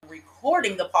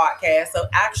supporting the podcast. So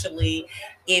actually,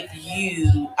 if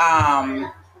you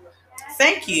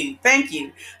thank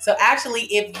you. So actually,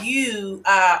 if you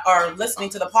are listening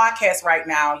to the podcast right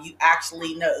now, you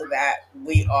actually know that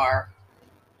we are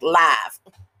live.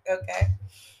 Okay.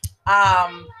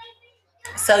 Um,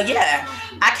 so yeah,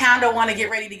 I kind of want to get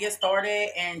ready to get started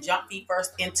and jump feet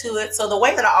first into it. So the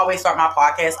way that I always start my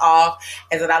podcast off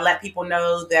is that I let people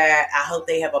know that I hope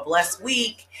they have a blessed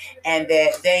week and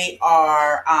that they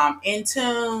are in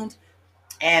tuned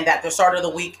and that the start of the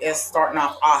week is starting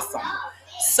off awesome.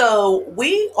 So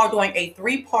we are doing a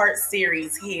three-part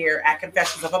series here at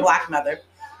Confessions of a Black Mother,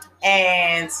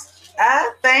 and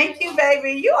thank you,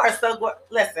 baby. You are so good.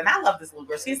 Listen, I love this little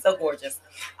girl. She's so gorgeous.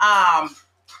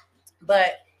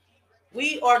 But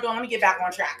we are doing. Let me get back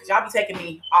on track because y'all be taking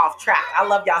me off track. I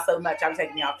love y'all so much. Y'all be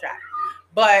taking me off track.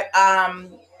 But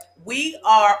we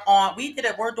are on.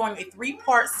 We're doing a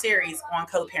three-part series on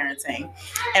co-parenting,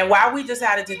 and why we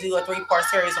decided to do a three-part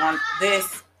series on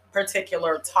this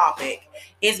particular topic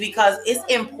is because it's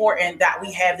important that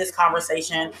we have this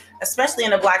conversation, especially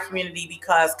in the Black community,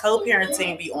 because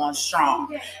co-parenting be on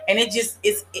strong, and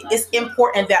it's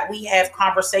important that we have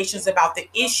conversations about the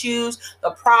issues,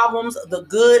 the problems, the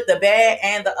good, the bad,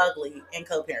 and the ugly in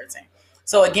co-parenting.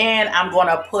 So again, I'm going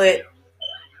to put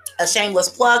a shameless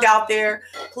plug out there.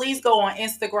 Please go on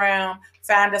Instagram.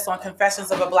 Find us on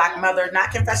Confessions of a Black Mother, not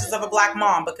Confessions of a Black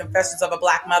Mom, but Confessions of a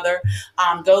Black Mother.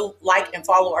 Go like and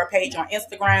follow our page on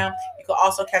Instagram. You can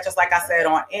also catch us, like I said,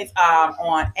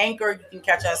 on Anchor. You can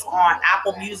catch us on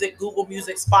Apple Music, Google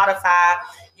Music, Spotify.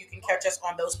 You can catch us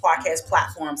on those podcast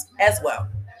platforms as well.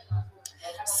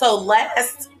 So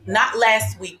not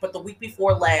last week, but the week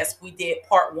before last, we did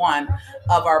part one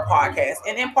of our podcast.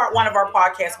 And in part one of our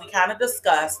podcast, we kind of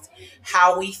discussed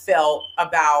how we felt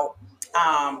about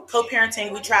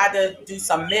co-parenting. We tried to do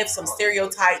some myths, some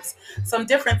stereotypes, some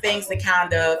different things that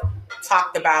kind of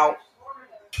talked about,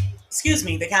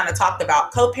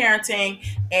 co-parenting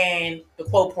and the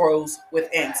quote pros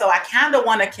within. So I kind of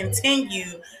want to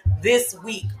continue this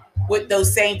week with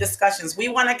those same discussions. We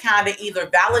want to kind of either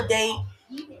validate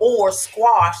or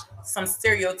squash some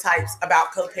stereotypes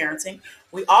about co-parenting.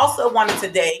 We also wanted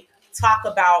today talk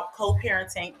about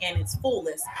co-parenting in its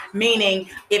fullest, meaning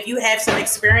if you have some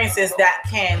experiences that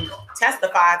can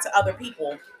testify to other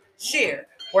people, share.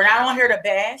 We're not on here to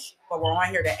bash, but we're on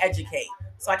here to educate.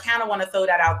 So I kind of want to throw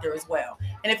that out there as well.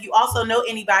 And if you also know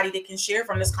anybody that can share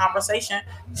from this conversation,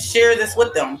 share this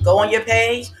with them. Go on your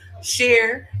page,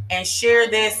 share share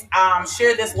this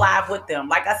live with them.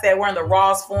 Like I said, we're in the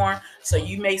rawest form, so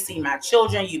you may see my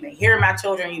children, you may hear my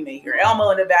children, you may hear Elmo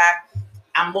in the back.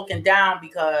 I'm looking down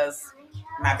because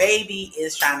my baby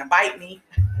is trying to bite me.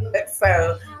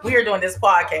 So we are doing this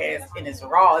podcast in its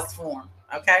rawest form.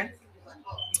 Okay.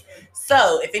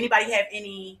 So if anybody have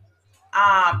anything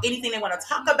they want to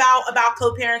talk about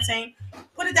co-parenting,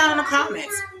 put it down in the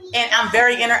comments. And I'm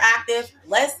very interactive.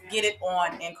 Let's get it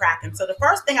on and cracking. So the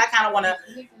first thing I kind of want to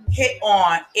hit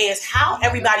on is how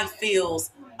everybody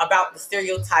feels about the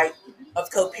stereotype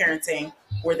of co-parenting,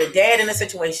 where the dad in the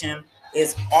situation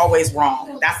is always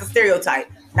wrong. That's the stereotype.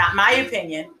 Not my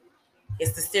opinion.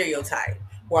 It's the stereotype.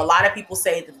 Where a lot of people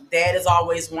say that the dad is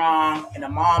always wrong and the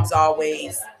mom's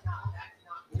always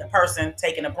the person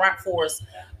taking the brunt force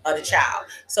of the child.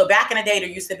 So back in the day, there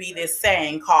used to be this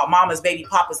saying called "Mama's baby,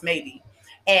 Papa's maybe,"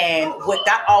 and what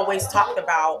that always talked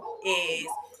about is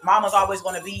Mama's always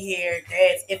going to be here,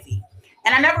 Dad's iffy.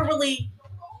 And I never really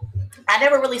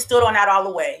stood on that all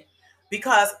the way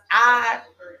because I'm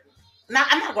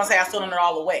not going to say I stood on it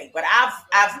all the way, but I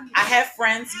have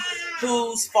friends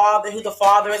who the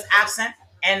father is absent,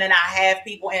 and then I have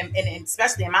people, and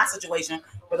especially in my situation,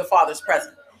 where the father's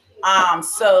present.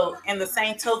 So in the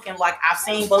same token, like I've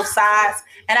seen both sides,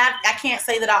 and I can't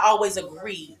say that I always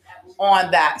agree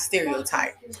on that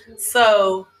stereotype.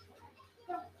 So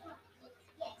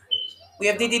we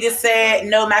have Didi just said,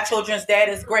 no, my children's dad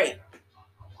is great.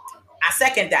 I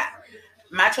second that.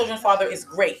 My children's father is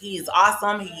great. He is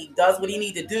awesome. He does what he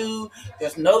needs to do.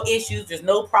 There's no issues. There's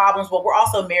no problems. But we're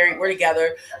also married. We're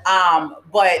together.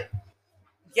 But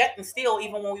yet and still,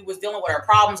 even when we was dealing with our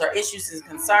problems, our issues and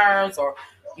concerns, or,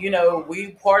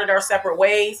 we parted our separate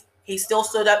ways, he still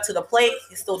stood up to the plate.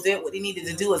 He still did what he needed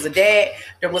to do as a dad.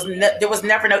 There was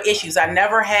never no issues. I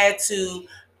never had to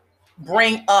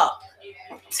bring up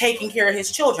taking care of his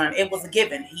children. It was a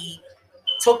given. He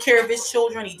took care of his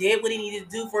children. He did what he needed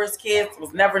to do for his kids. There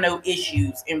was never no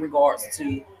issues in regards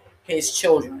to his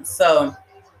children. So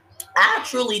I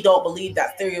truly don't believe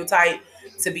that stereotype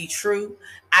to be true.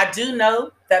 I do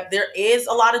know that there is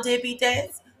a lot of deadbeat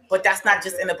dads, but that's not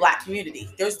just in the Black community.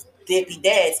 There's deadbeat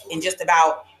dads in just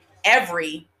about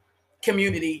every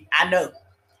community I know.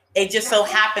 It just so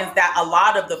happens that a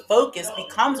lot of the focus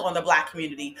becomes on the Black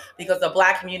community because the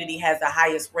Black community has the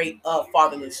highest rate of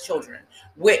fatherless children,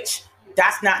 which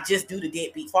that's not just due to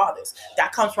deadbeat fathers.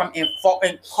 That comes from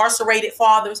incarcerated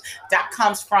fathers. That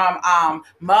comes from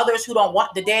mothers who don't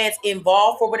want the dads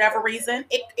involved for whatever reason.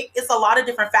 It's a lot of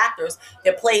different factors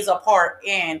that plays a part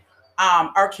in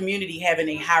our community having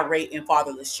a high rate in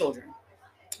fatherless children.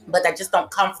 But that just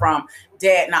don't come from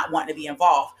dad not wanting to be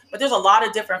involved. But there's a lot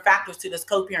of different factors to this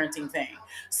co-parenting thing.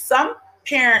 Some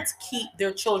parents keep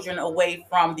their children away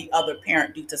from the other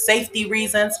parent due to safety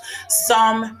reasons.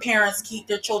 Some parents keep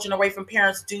their children away from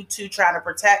parents due to trying to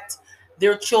protect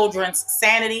their children's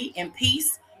sanity and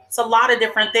peace. It's a lot of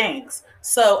different things.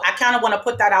 So I kind of want to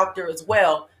put that out there as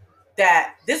well,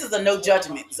 that this is a no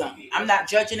judgment zone. I'm not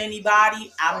judging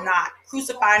anybody. I'm not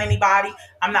crucifying anybody.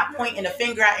 I'm not pointing a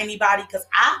finger at anybody because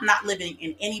I'm not living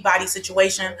in anybody's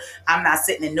situation. I'm not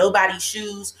sitting in nobody's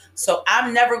shoes. So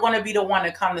I'm never going to be the one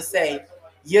to come to say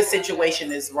your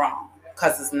situation is wrong,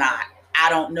 because it's not. I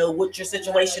don't know what your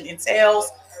situation entails.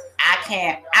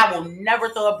 I will never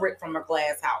throw a brick from a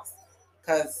glass house,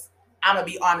 because I'm going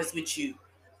to be honest with you.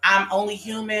 I'm only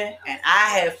human and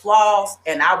I have flaws,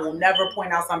 and I will never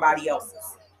point out somebody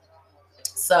else's.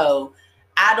 So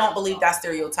I don't believe that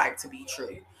stereotype to be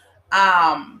true.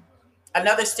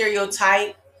 Another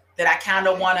stereotype that I kind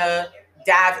of want to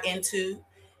dive into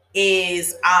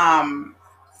is,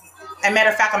 a matter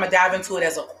of fact, I'm going to dive into it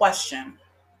as a question.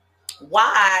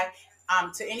 Why,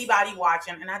 to anybody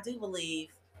watching, and I do believe,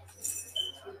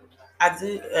 I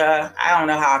don't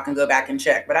know how I can go back and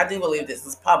check, but I do believe this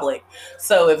is public.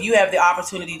 So if you have the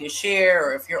opportunity to share,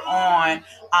 or if you're on,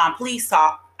 please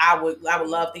talk. I would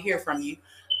love to hear from you.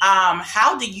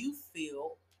 How do you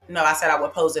feel? No, I said I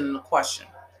would pose it in a question.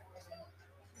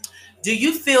 Do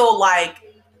you feel like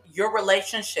your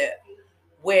relationship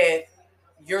with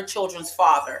your children's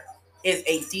father is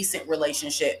a decent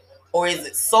relationship, or is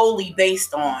it solely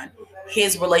based on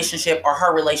his relationship or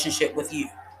her relationship with you?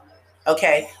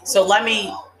 Okay, so let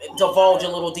me divulge a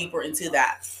little deeper into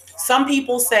that. Some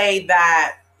people say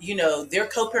that, their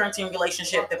co-parenting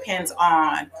relationship depends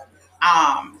on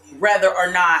whether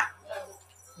or not,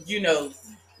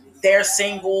 they're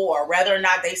single, or whether or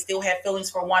not they still have feelings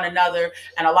for one another.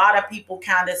 And a lot of people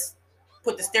kind of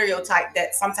put the stereotype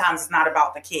that sometimes it's not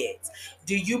about the kids.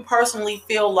 Do you personally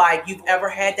feel like you've ever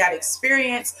had that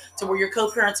experience to where your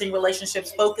co-parenting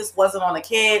relationship's focus wasn't on the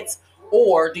kids?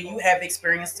 Or do you have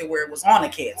experience to where it was on the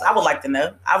kids? I would like to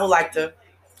know. I would like to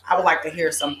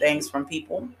hear some things from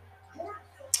people.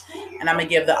 And I'm going to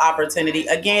give the opportunity.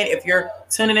 Again, if you're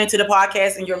tuning into the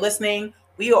podcast and you're listening,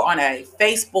 we are on a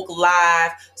Facebook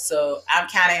Live. So I'm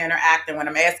kind of interacting when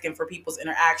I'm asking for people's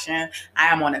interaction. I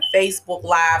am on a Facebook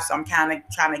Live. So I'm kind of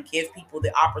trying to give people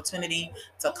the opportunity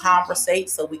to conversate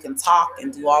so we can talk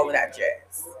and do all of that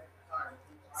jazz.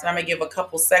 So I'm going to give a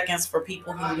couple seconds for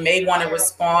people who may want to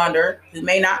respond or who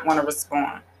may not want to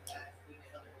respond.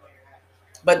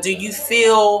 But do you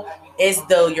feel as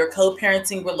though your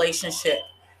co-parenting relationship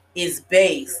is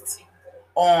based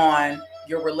on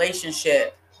your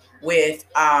relationship with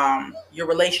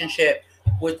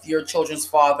your children's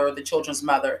father or the children's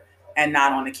mother, and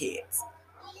not on the kids?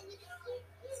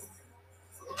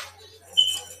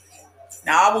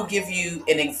 Now, I will give you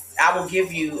an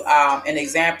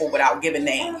example without giving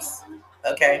names.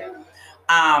 Okay,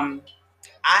 I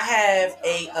have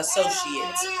an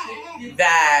associate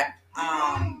that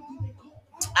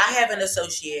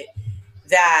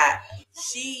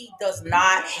she does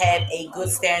not have a good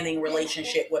standing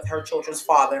relationship with her children's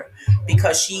father,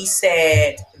 because she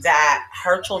said that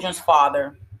her children's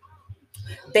father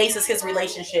bases his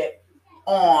relationship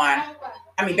on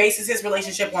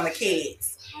the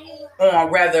kids,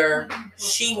 on whether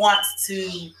she wants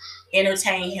to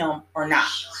entertain him or not.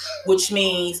 Which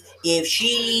means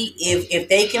if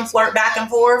they can flirt back and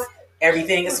forth,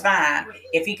 everything is fine.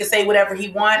 If he can say whatever he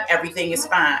wants, everything is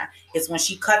fine. It's when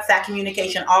she cuts that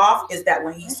communication off, is that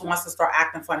when he wants to start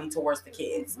acting funny towards the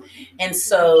kids. And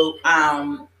so,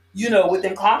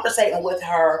 within conversating with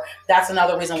her, that's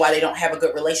another reason why they don't have a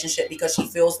good relationship, because she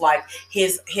feels like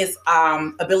his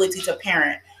ability to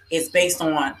parent is based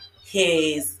on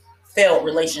his failed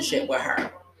relationship with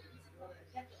her.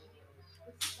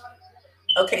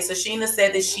 Okay, so Sheena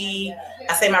said that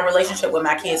I say my relationship with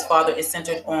my kid's father is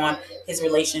centered on his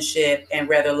relationship and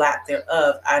rather lack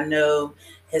thereof. I know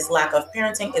his lack of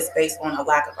parenting is based on a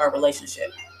lack of our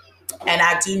relationship. And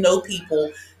I do know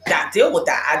people that deal with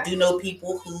that. I do know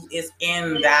people who is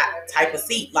in that type of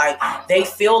seat. Like, they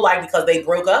feel like because they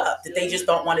broke up that they just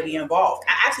don't want to be involved.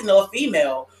 I actually know a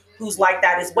female who's like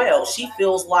that as well. She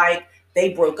feels like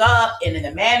they broke up, and in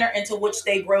the manner into which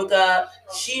they broke up,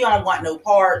 she don't want no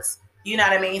parts. You know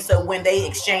what I mean? So when they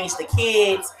exchange the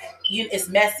kids, it's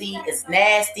messy, it's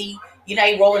nasty.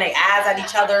 They rolling their eyes at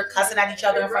each other, cussing at each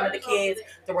other in front of the kids.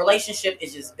 The relationship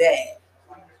is just bad.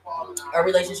 Our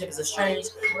relationship is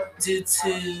estranged due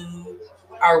to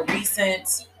our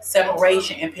recent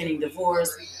separation and pending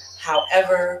divorce.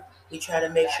 However, we try to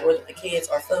make sure that the kids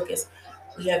are focused.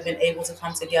 We have been able to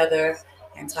come together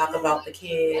and talk about the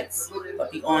kids,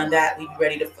 but beyond that, we be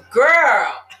ready to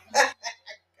girl.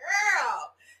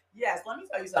 Yes, let me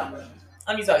tell you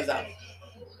something.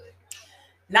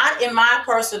 Not in my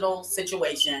personal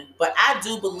situation, but I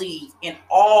do believe, in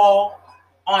all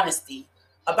honesty,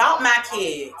 about my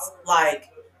kids. Like,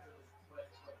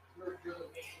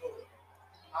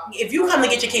 if you come to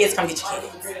get your kids, come get your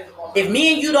kids. If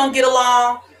me and you don't get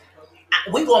along,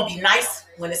 we're going to be nice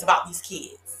when it's about these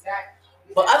kids.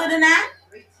 But other than that,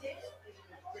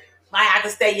 I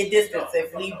can stay your distance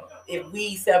if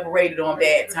we separated on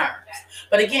bad terms.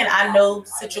 But again, I know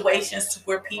situations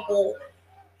where people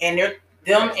and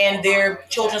them and their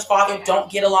children's father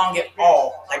don't get along at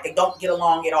all. Like, they don't get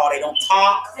along at all. They don't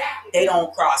talk. They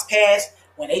don't cross paths.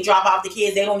 When they drop off the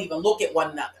kids, they don't even look at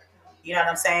one another. You know what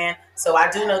I'm saying? So I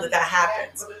do know that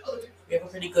happens. We have a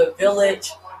pretty good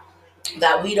village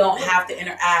that we don't have to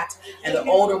interact, and the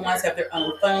older ones have their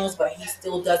own phones, but he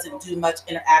still doesn't do much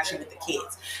interaction with the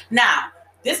kids. Now,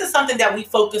 this is something that we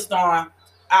focused on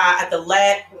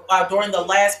during the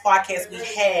last podcast we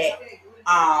had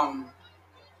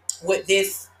with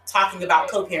this, talking about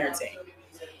co-parenting.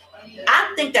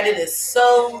 I think that it is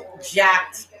so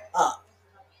jacked up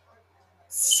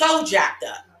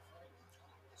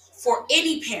for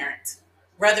any parent,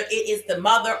 whether it is the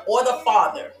mother or the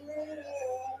father,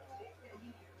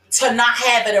 to not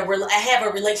have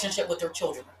a relationship with their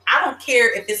children. I don't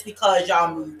care if it's because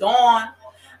y'all moved on.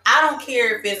 I don't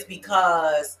care if it's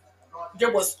because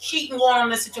there was cheating going on in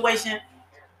the situation.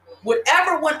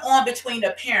 Whatever went on between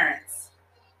the parents,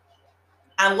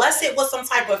 unless it was some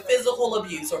type of physical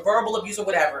abuse or verbal abuse or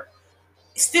whatever,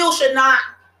 still should not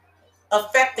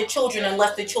affect the children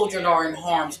unless the children are in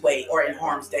harm's way or in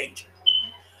harm's danger.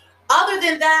 Other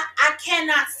than that, I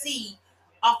cannot see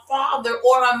a father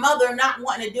or a mother not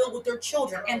wanting to deal with their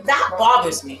children. And that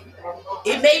bothers me.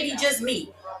 It may be just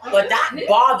me, but that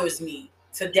bothers me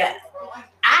to death.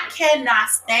 I cannot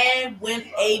stand when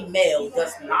a male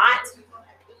does not,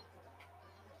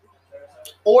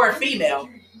 or a female,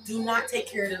 do not take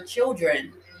care of their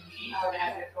children.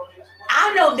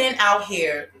 I know men out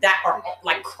here that are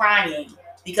like crying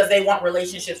because they want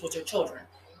relationships with their children.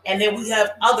 And then we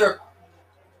have other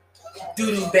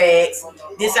doo-doo bags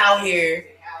this out here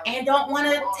and don't want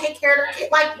to take care of their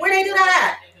kids. Like, where they do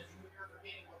that?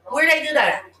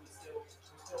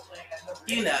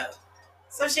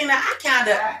 So Sheena, I kind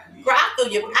of grapple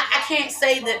you. I can't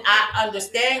say that I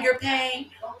understand your pain,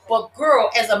 but girl,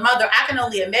 as a mother, I can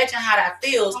only imagine how that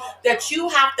feels, that you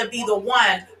have to be the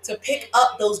one to pick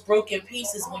up those broken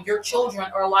pieces when your children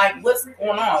are like, what's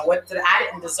going on? I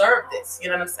didn't deserve this. You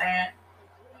know what I'm saying?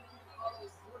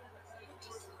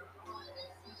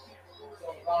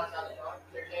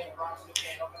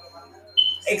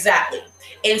 Exactly.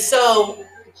 And so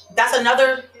that's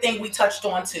another thing we touched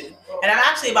on too. And I'm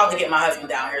actually about to get my husband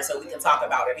down here so we can talk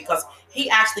about it, because he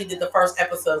actually did the first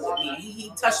episode with me.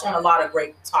 He touched on a lot of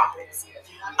great topics.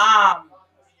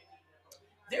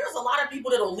 There's a lot of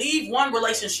people that'll leave one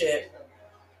relationship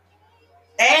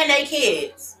and their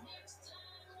kids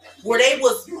where they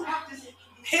was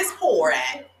piss poor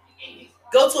at,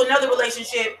 go to another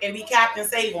relationship and be Captain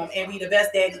Save them and be the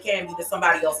best dad you can be to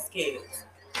somebody else's kids.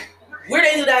 Where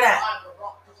they do that at?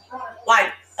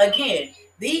 Like, again,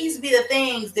 these be the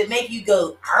things that make you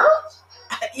go,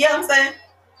 you know what I'm saying?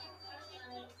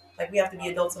 Like, we have to be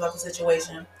adults about the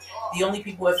situation. The only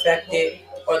people affected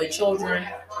are the children.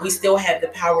 We still have the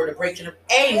power to break it.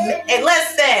 Hey,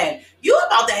 listen, you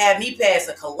about to have me pass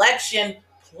a collection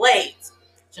plate,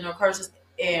 curses,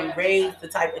 and raise the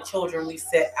type of children we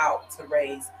set out to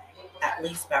raise, at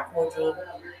least by cordial,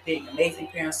 being amazing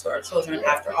parents to our children.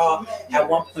 After all, at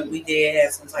one point we did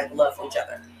have some type of love for each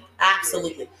other.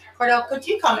 Absolutely. Cordell, could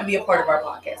you come and be a part of our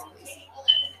podcast, please?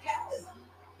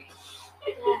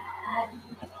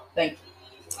 Thank you.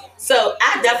 So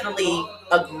I definitely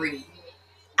agree.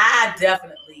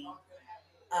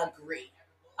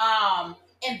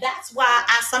 And that's why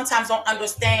I sometimes don't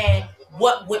understand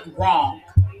what went wrong.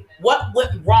 What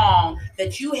went wrong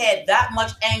that you had that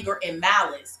much anger and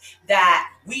malice that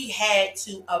we had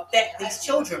to affect these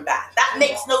children by? That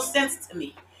makes no sense to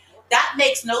me. That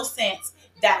makes no sense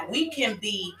that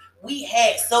we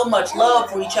had so much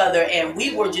love for each other and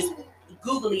we were just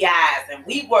googly eyes, and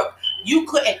we were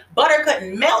butter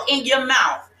couldn't melt in your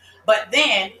mouth. But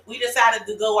then we decided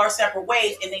to go our separate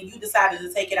ways, and then you decided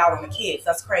to take it out on the kids.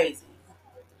 That's crazy.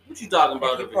 What you talking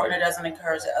about? If your partner doesn't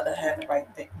encourage the other have the right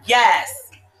thing.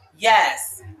 Yes.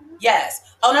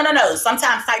 Oh no.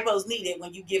 Sometimes typos needed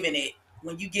when you giving it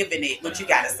what you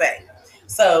gotta say.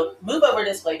 So move over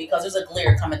this way because there's a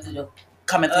glare coming through the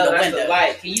window. The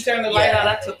light. Can you turn the light out?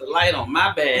 I took the light on.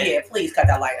 My bad. Yeah, please cut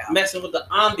that light out. Messing with the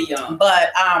ambiance.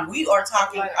 But we are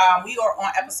talking. We are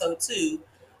on episode 2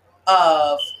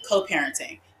 of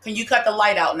co-parenting. Can you cut the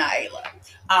light out,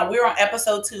 Naila? We're on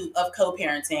episode 2 of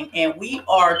co-parenting, and we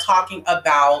are talking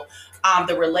about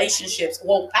the relationships.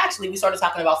 Well, actually, we started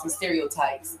talking about some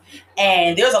stereotypes,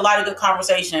 and there's a lot of good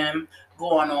conversation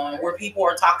going on where people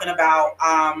are talking about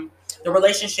the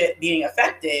relationship being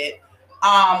affected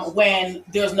when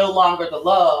there's no longer the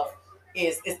love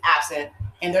is absent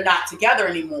and they're not together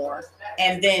anymore,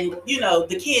 and then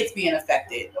the kids being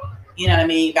affected. You know what I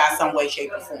mean? By some way,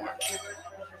 shape, or form.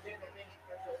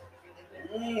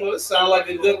 Well, it sounds like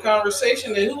a good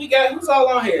conversation. And who we got? Who's all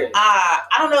on here? I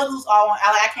don't know who's all on.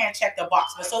 I can't check the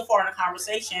box, but so far in the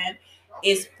conversation,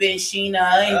 it's been Sheena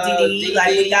and Didi. Like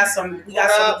we got some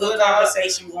good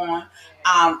conversation going.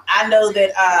 I know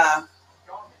that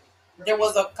there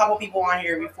was a couple people on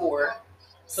here before.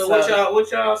 So what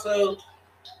y'all? So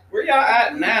where y'all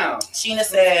at now? Sheena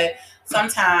said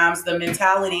sometimes the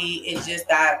mentality is just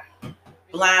that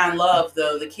blind love,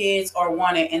 though. The kids are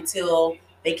wanted until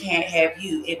they can't have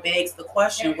you. It begs the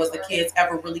question, was the kids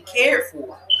ever really cared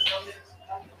for?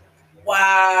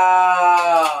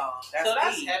 Wow.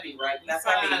 That's heavy, right? That's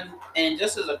heavy. And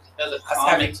just as a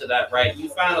comment to that, right? You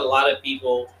find a lot of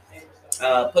people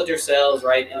put themselves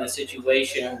right in a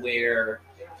situation where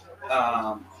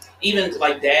even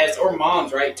like dads or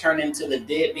moms, right, turn into the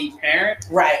deadbeat parent,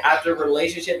 right, after the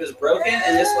relationship is broken,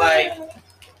 and it's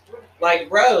like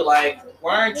bro, like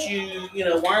why aren't you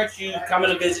coming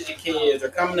to visit your kids or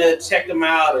coming to check them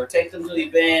out or take them to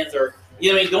events or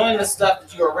doing the stuff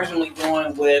that you were originally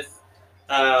doing with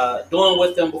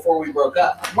them before we broke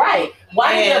up? Right.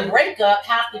 Why did a breakup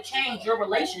have to change your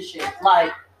relationship?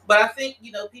 But I think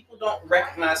people don't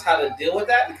recognize how to deal with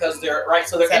that because they're right,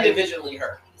 so they're individually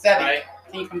hurt. Right?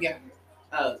 Can you come get me?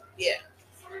 Yeah.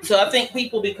 So I think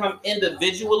people become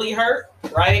individually hurt,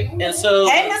 right? And so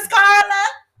hey, Miss Carla.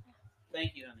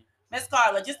 Thank you, honey. Miss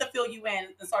Carla, just to fill you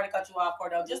in, and sorry to cut you off,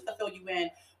 Cordell, just to fill you in,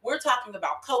 we're talking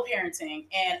about co-parenting,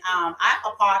 and I have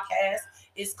a podcast.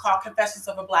 It's called Confessions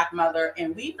of a Black Mother,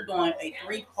 and we are doing a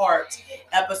 3-part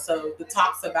episode that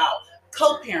talks about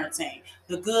co-parenting,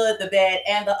 the good, the bad,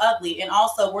 and the ugly. And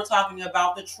also we're talking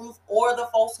about the truth or the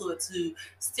falsehood to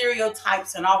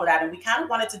stereotypes and all of that. And we kind of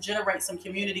wanted to generate some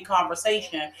community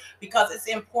conversation because it's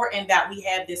important that we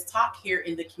have this talk here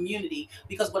in the community,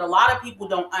 because what a lot of people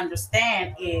don't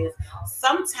understand is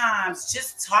sometimes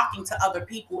just talking to other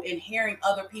people and hearing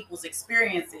other people's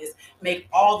experiences make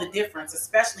all the difference,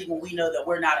 especially when we know that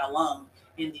we're not alone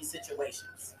in these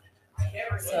situations.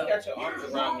 So, you got your arms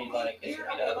around me like it should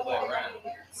be the other way around.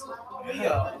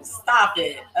 Yo, stop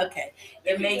it. Okay.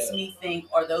 It makes me think,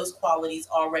 are those qualities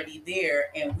already there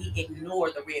and we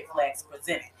ignore the red flags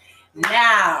presented?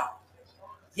 Now,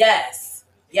 yes.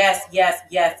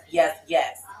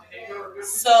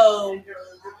 So,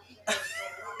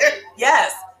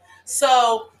 yes.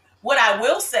 So, what I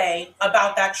will say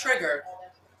about that trigger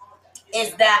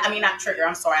is that, not trigger,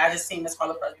 I'm sorry, I just seen Miss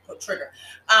Carla put trigger.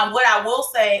 What I will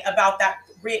say about that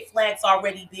red flags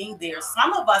already being there,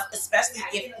 some of us, especially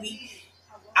if we,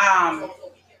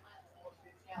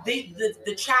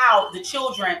 the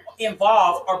children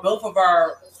involved are both of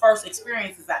our first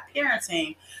experiences at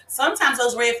parenting, sometimes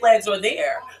those red flags are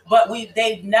there, but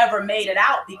they've never made it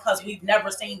out because we've never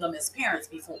seen them as parents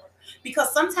before.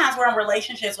 Because sometimes we're in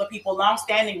relationships with people,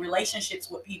 long-standing relationships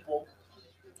with people,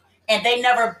 and they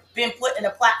never been put in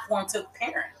a platform to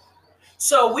parent.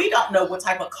 So we don't know what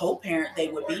type of co-parent they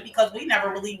would be because we never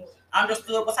really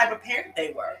understood what type of parent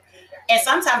they were. And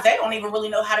sometimes they don't even really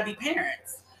know how to be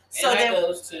parents. So and that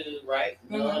goes to, right,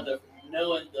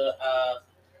 knowing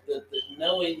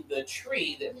the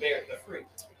tree that bears the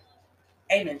fruit.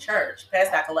 Amen, church. Pass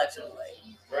that collection away.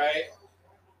 Right?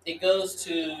 It goes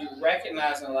to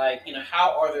recognizing,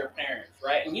 how are their parents,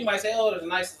 right? And you might say, oh, there's a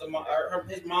nice, or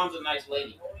his mom's a nice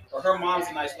lady, or her mom's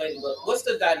a nice lady, but what's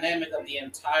the dynamic of the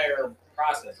entire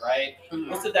process, right? Mm-hmm.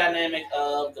 What's the dynamic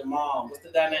of the mom? What's the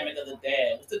dynamic of the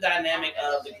dad? What's the dynamic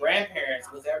of the grandparents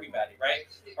with everybody, right?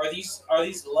 Are these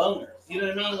loners? You know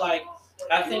what I mean?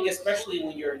 I think especially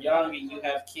when you're young and you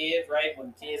have kids, right?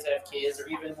 When kids have kids, or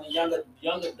even when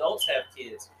young adults have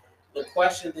kids, the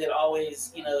question that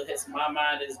always, hits my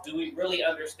mind is, do we really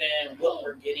understand what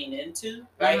we're getting into,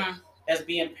 right? Mhm. As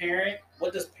being parent,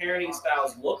 what does parenting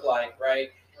styles look like,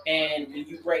 right? And when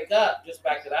you break up, just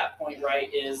back to that point,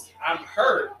 right, is I'm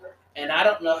hurt and I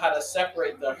don't know how to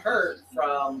separate the hurt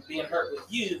from being hurt with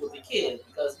you, with the kids,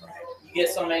 because you get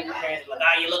some angry parents like,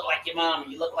 you look like your mom,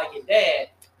 you look like your dad.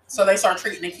 So they start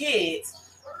treating the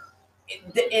kids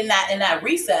in that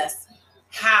recess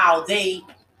how they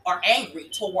are angry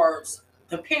towards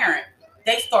the parent.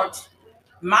 They start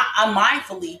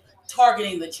unmindfully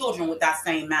targeting the children with that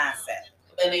same mindset.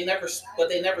 And they never split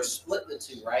the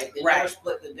two, right? They never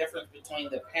split the difference between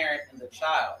the parent and the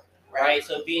child, right?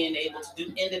 So being able to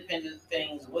do independent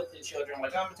things with the children,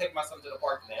 like I'm gonna take my son to the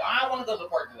park today. I want to go to the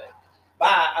park today.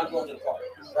 Bye, I'm going to the park,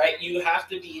 right? You have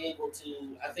to be able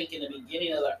to, I think, in the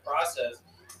beginning of that process,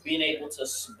 being able to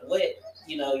split,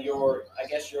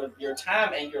 your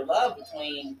time and your love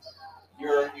between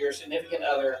your significant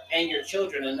other and your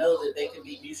children, and know that they can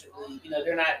be mutually,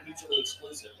 they're not mutually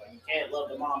exclusive. Like, you can't love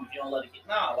the mom if you don't love the kid.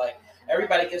 No, like,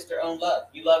 everybody gets their own love.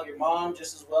 You love your mom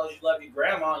just as well as you love your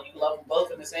grandma, and you love them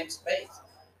both in the same space.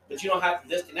 But you don't have to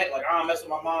disconnect, like, I don't mess with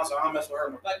my mom, so I don't mess with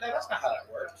her. Like, that's not how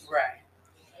that works. Right.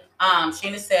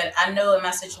 Sheena said, I know in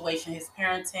my situation, his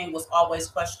parenting was always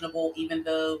questionable, even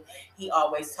though he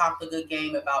always talked a good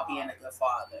game about being a good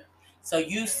father. So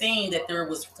you've seen that there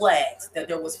was flags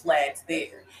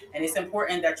there. And it's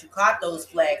important that you caught those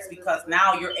flags, because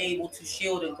now you're able to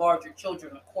shield and guard your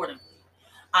children accordingly.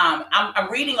 I'm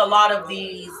reading a lot of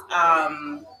these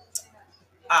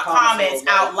comments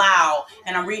out loud,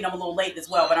 and I'm reading them a little late as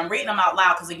well, but I'm reading them out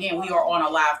loud because, again, we are on a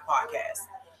live podcast.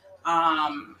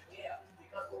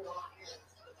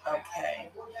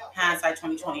 Okay. Hindsight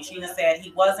 2020. Sheena said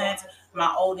he wasn't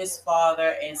my oldest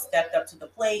father and stepped up to the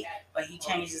plate, but he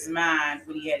changed his mind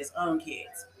when he had his own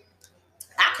kids.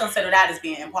 I consider that as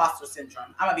being imposter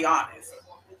syndrome. I'm gonna be honest.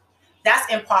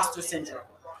 That's imposter syndrome.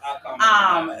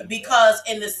 Because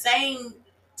in the same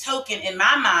token, in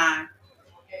my mind,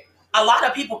 a lot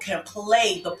of people can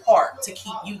play the part to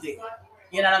keep you there.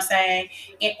 You know what I'm saying?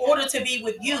 In order to be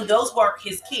with you, those were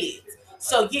his kids.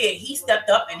 So yeah, he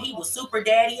stepped up and he was super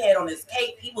dad. He had on his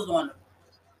cape. He was on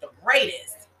the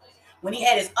greatest. When he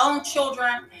had his own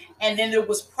children, and then there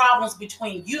was problems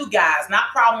between you guys, not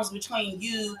problems between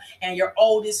you and your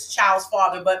oldest child's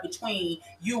father, but between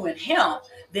you and him,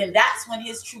 then that's when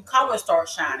his true colors start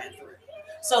shining through.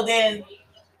 So then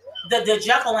the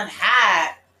Jekyll and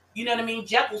Hyde, you know what I mean?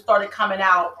 Jekyll started coming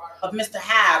out of Mr.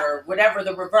 Hyde, or whatever,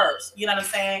 the reverse. You know what I'm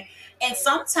saying? And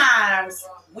sometimes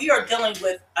we are dealing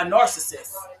with a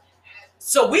narcissist.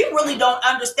 So we really don't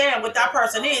understand what that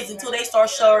person is until they start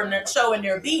showing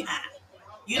their behind.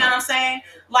 You know what I'm saying?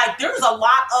 Like, there's a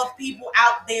lot of people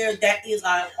out there that is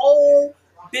a whole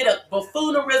bit of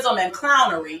buffoonerism and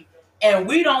clownery, and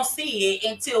we don't see it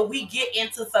until we get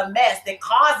into some mess that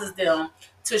causes them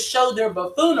to show their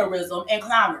buffoonerism and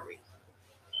clownery.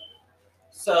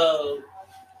 So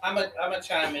I'm a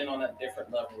chime in on a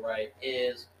different level, right?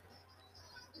 Is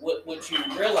what you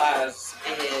realize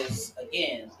is,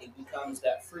 again, it becomes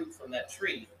that fruit from that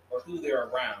tree, or who they're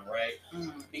around, right?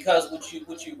 Mm-hmm. Because what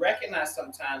you recognize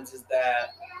sometimes is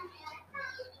that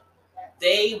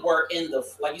they were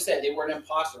like you said, they were an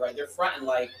imposter, right? They're fronting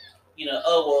like,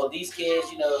 oh, well, these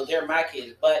kids, they're my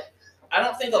kids. But I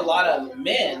don't think a lot of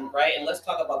men, right? And let's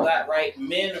talk about that, right?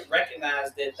 Men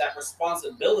recognize that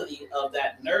responsibility of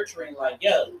that nurturing, like,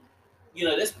 yo,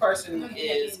 this person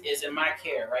is in my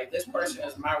care, right? This person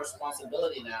is my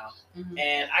responsibility now, Mm-hmm.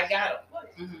 and I got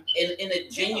them in a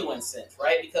genuine sense,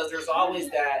 right? Because there's always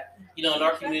that, in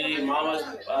our community, mama's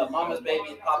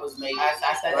baby, papa's mate.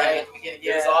 I said right? That at the beginning.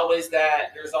 Yeah. There's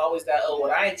always that. Oh,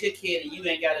 well, I ain't your kid, and you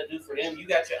ain't got to do for them. You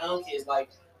got your own kids. Like,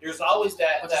 there's always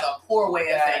that. Which is a poor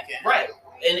way of thinking, right?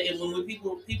 And when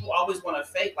people always want to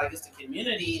fake like it's the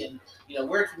community, and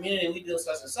we're a community and we do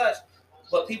such and such.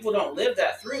 But people don't live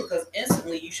that through, because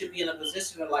instantly you should be in a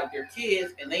position of, like, their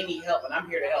kids and they need help and I'm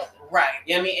here to help them. Right.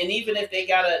 You know what I mean? And even if they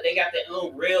got their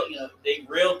own real, they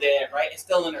real dad, right? It's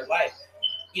still in their life.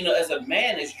 As a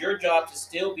man, it's your job to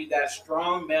still be that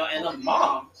strong male, and a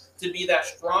mom to be that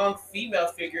strong female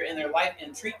figure in their life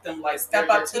and treat them like step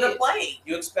up to the plate.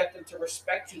 You expect them to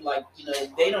respect you, like,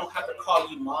 they don't have to call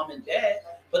you mom and dad,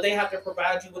 but they have to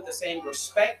provide you with the same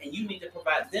respect, and you need to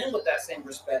provide them with that same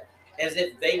respect, as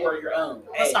if they were your own.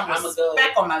 Hey, I'm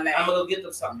gonna go get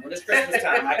them something. When it's Christmas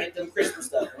time, I get them Christmas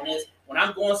stuff. When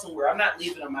I'm going somewhere, I'm not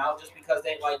leaving them out just because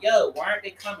they like, yo, why aren't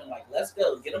they coming? Like, let's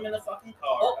go. Get them in the fucking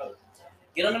car.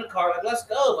 Get them in the car. Like, let's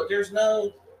go. But there's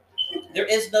no there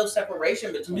is no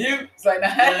separation between them. It's like, You know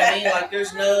what I mean? Like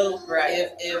there's no Right.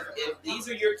 if these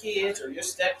are your kids or your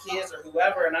stepkids or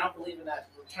whoever, and I don't believe in that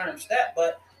term step,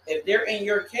 but if they're in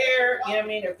your care, you know what I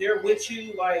mean? If they're with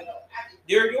you, like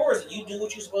they're yours, and you do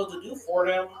what you're supposed to do for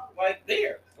them, like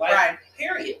there, like Right.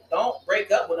 period. Don't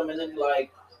break up with them and then be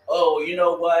like, oh, you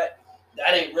know what?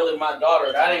 That ain't really my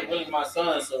daughter. That ain't really my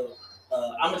son. So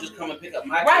I'm gonna just come and pick up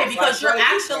my Right, kids. because Like, you're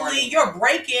bro, actually you're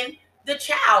breaking the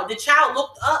child. The child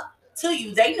looked up to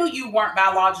you. They knew you weren't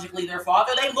biologically their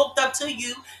father. They looked up to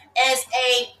you as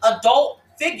a adult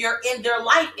figure in their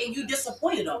life, and you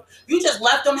disappointed them. You just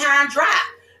left them high and dry.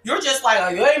 You're just like, oh,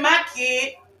 you ain't my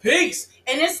kid. Peace.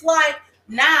 And it's like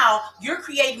now you're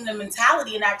creating the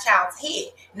mentality in that child's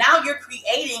head. Now you're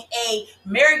creating a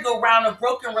merry-go-round of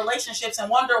broken relationships and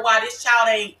wonder why this child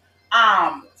ain't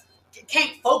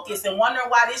can't focus and wondering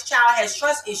why this child has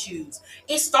trust issues.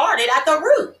 It started at the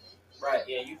root. Right,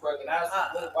 yeah, you broke it. I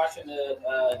was watching the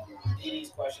Dee Dee's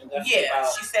question. Yeah,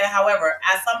 About, she said, however,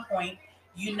 at some point,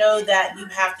 you know that you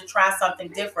have to try something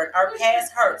different. Our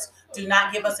past hurts do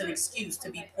not give us an excuse to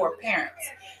be poor parents.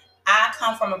 I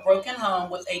come from a broken home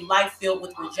with a life filled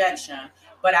with rejection,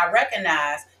 but I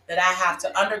recognize that I have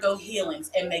to undergo healings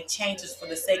and make changes for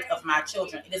the sake of my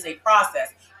children. It is a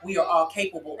process. We are all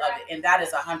capable of it, and that is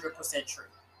 100% true.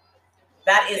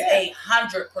 That is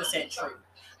 100% true,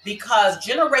 because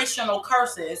generational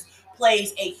curses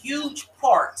plays a huge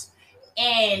part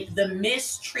in the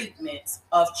mistreatment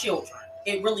of children.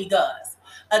 It really does.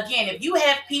 Again, if you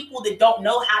have people that don't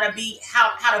know how to be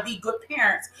good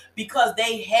parents because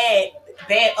they had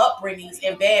bad upbringings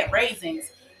and bad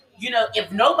raisings,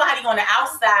 if nobody on the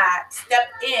outside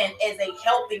stepped in as a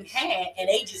helping hand and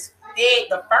they just fed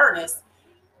the furnace,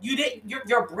 you didn't.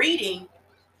 You're breeding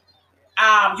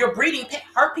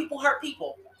hurt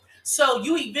people. So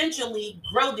you eventually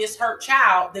grow this hurt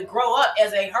child that grow up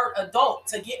as a hurt adult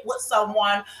to get with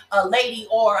someone, a lady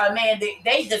or a man that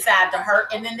they decide to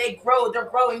hurt, and then they're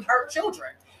growing hurt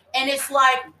children. And it's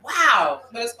like, wow.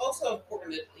 But it's also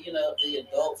important that the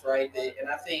adults, right? And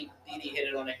I think Dee Dee hit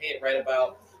it on the head, right?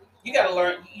 About you got to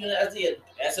learn,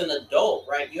 as an adult,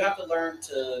 right? You have to learn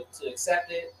to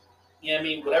accept it. You know what I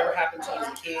mean? Whatever happened to you as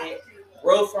a kid,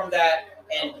 grow from that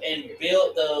and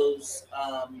build those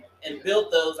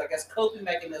I guess coping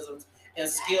mechanisms and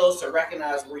skills to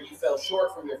recognize where you fell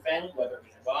short from your family, whether it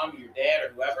was your mom, your dad,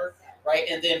 or whoever, right?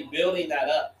 And then building that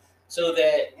up so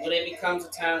that when it becomes a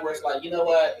time where it's like, you know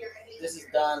what, this is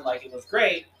done, like it was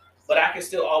great, but I can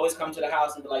still always come to the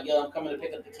house and be like, yo, I'm coming to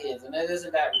pick up the kids. And that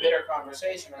isn't that bitter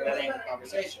conversation, or that ain't the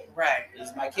conversation. Right.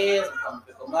 These are my kids, I'm coming to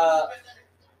pick them up.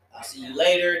 I'll see you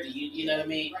later. You know what I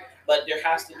mean? But there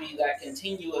has to be that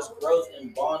continuous growth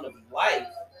and bond of life,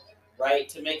 right,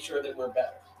 to make sure that we're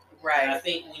better. Right. And I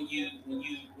think when you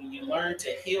learn to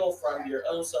heal from your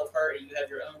own self hurt and you have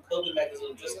your own coping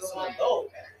mechanism just as an adult,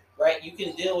 right, you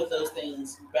can deal with those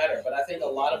things better. But I think a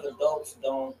lot of adults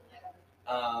don't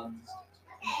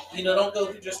don't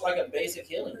go through just like a basic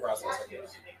healing process, I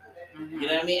guess. Mm-hmm. You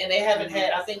know what I mean? And they haven't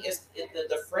had. I think it's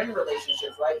the friend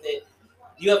relationships, right? That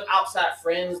you have outside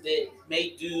friends that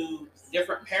may do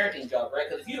different parenting jobs, right?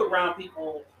 because if you're around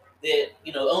people that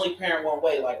only parent one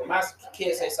way, like when my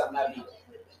kids say something, I beat them.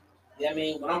 You know what I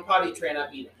mean? When I'm potty trained, I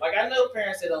beat them. Like I know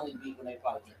parents that only beat when they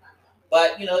potty train,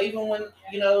 but even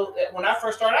when I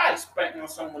first started, I expected on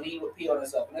someone when he would pee on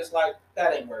himself, and it's like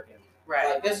that ain't working. Right.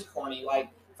 Like this is corny. Like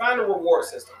find a reward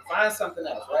system, find something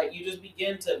else, right? You just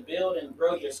begin to build and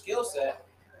grow your skill set.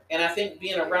 And I think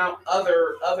being around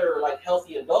other like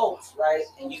healthy adults, right?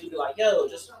 And you can be like, yo,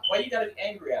 just why you gotta be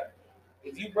angry at her?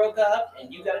 If you broke up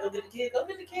and you gotta go get the kid, go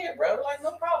get the kid, bro. Like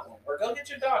no problem. Or go get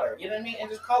your daughter. You know what I mean? And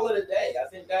just call it a day. I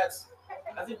think that's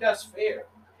fair.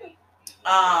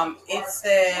 It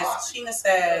says, Sheena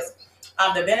says,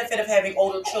 the benefit of having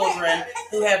older children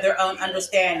who have their own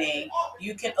understanding,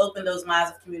 you can open those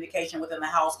lines of communication within the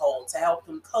household to help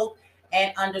them cope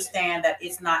and understand that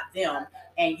it's not them,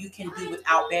 and you can do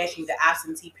without bashing the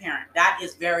absentee parent. That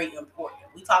is very important.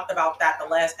 We talked about that the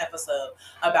last episode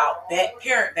about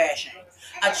parent bashing.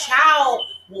 A child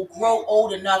will grow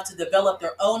old enough to develop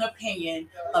their own opinion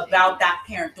about that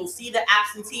parent. They'll see the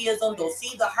absenteeism, they'll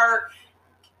see the hurt.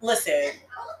 Listen,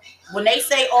 when they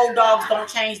say old dogs don't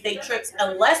change their tricks,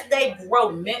 unless they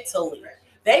grow mentally,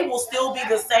 they will still be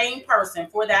the same person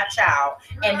for that child,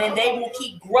 and then they will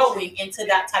keep growing into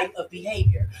that type of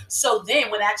behavior. So then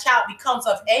when that child becomes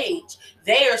of age,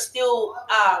 they are still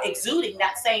exuding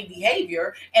that same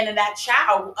behavior, and then that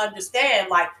child will understand,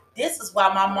 like, this is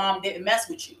why my mom didn't mess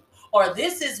with you. or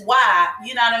this is why,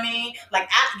 you know what I mean? Like,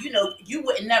 you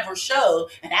would never show,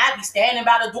 and I'd be standing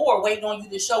by the door waiting on you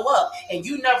to show up, and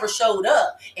you never showed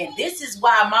up. And this is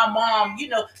why my mom,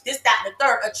 this, that, and the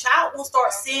third. A child will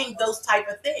start seeing those type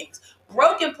of things.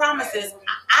 Broken promises.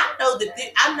 I know that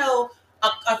I know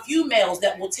a few males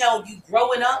that will tell you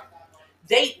growing up,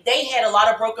 they had a lot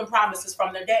of broken promises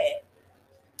from their dad.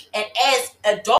 And as adults,